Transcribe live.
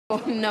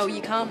Oh, no,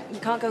 you can't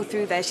go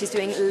through there. She's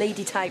doing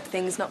lady-type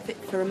things not fit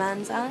for a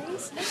man's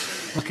eyes.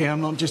 OK,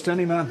 I'm not just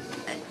any man.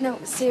 No,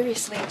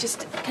 seriously,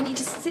 can you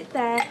just sit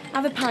there,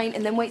 have a pint,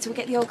 and then wait till we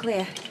get the all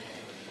clear?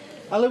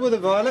 I live with a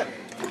Violet.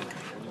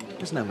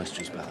 There's no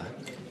mysteries about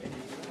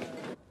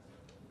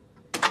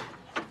that.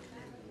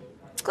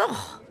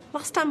 Oh,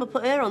 last time I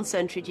put her on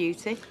sentry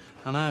duty.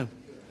 I know.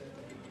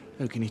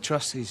 Who can you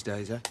trust these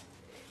days, eh?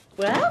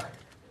 Well,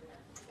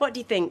 what do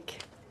you think?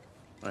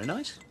 Very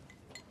nice.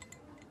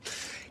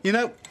 You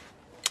know,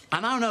 I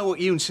now know what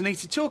you and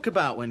Sunita talk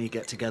about when you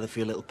get together for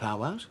your little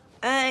powwows.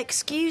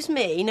 Excuse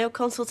me, no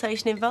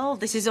consultation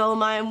involved. This is all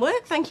my own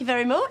work, thank you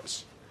very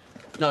much.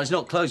 No, it's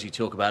not clothes you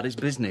talk about, it's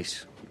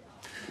business.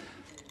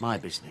 My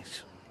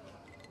business.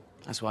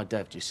 That's why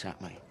Dev just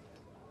sacked me.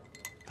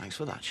 Thanks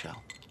for that,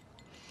 Shell.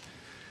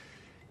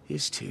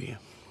 Here's to you.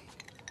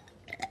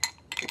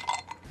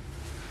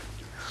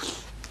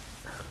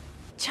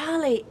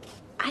 Charlie,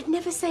 I'd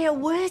never say a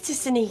word to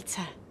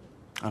Sunita.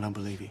 I don't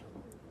believe you.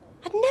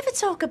 I'd never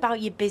talk about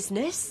your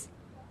business.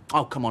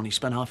 Oh, come on, you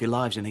spent half your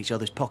lives in each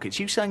other's pockets.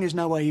 You saying there's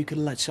no way you could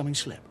have let something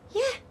slip?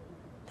 Yeah,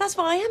 that's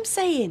what I am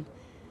saying.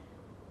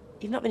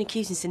 You've not been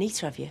accusing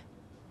Sunita, have you?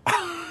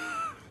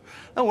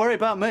 Don't worry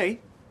about me.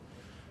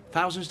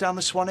 Thousands down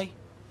the Swanee.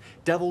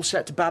 Devil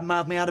set to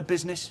badmouth me out of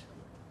business.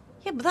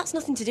 Yeah, but that's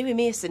nothing to do with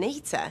me or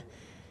Sunita.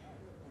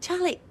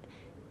 Charlie,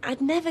 I'd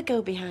never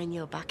go behind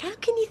your back. How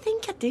can you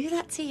think I'd do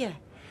that to you?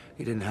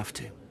 He didn't have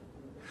to.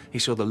 He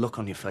saw the look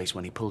on your face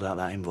when he pulled out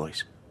that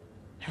invoice.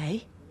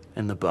 Hey?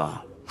 In the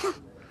bar.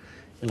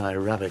 You're like a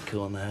rabbit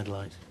caught in the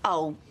headlights.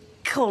 Oh,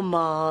 come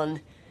on.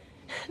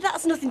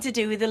 That's nothing to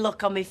do with the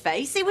look on my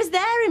face. It was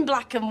there in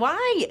black and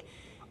white.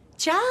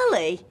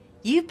 Charlie,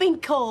 you've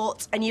been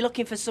caught and you're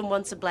looking for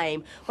someone to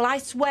blame. Well, I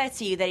swear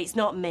to you that it's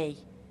not me.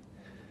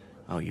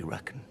 Oh, you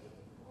reckon?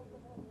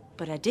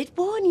 But I did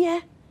warn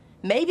you.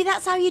 Maybe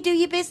that's how you do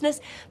your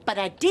business. But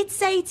I did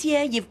say to you,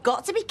 you've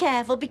got to be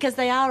careful because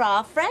they are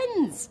our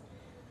friends.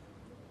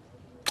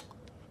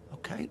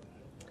 OK.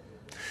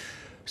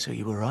 So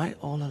you were right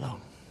all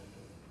along.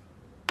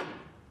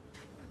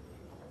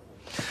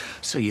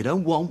 So you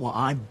don't want what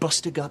I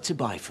busted got to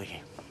buy for you.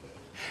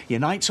 Your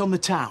nights on the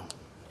town.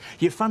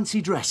 Your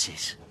fancy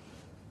dresses.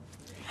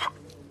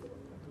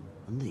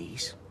 And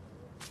these.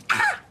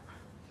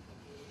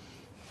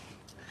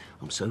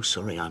 I'm so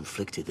sorry I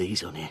inflicted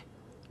these on you.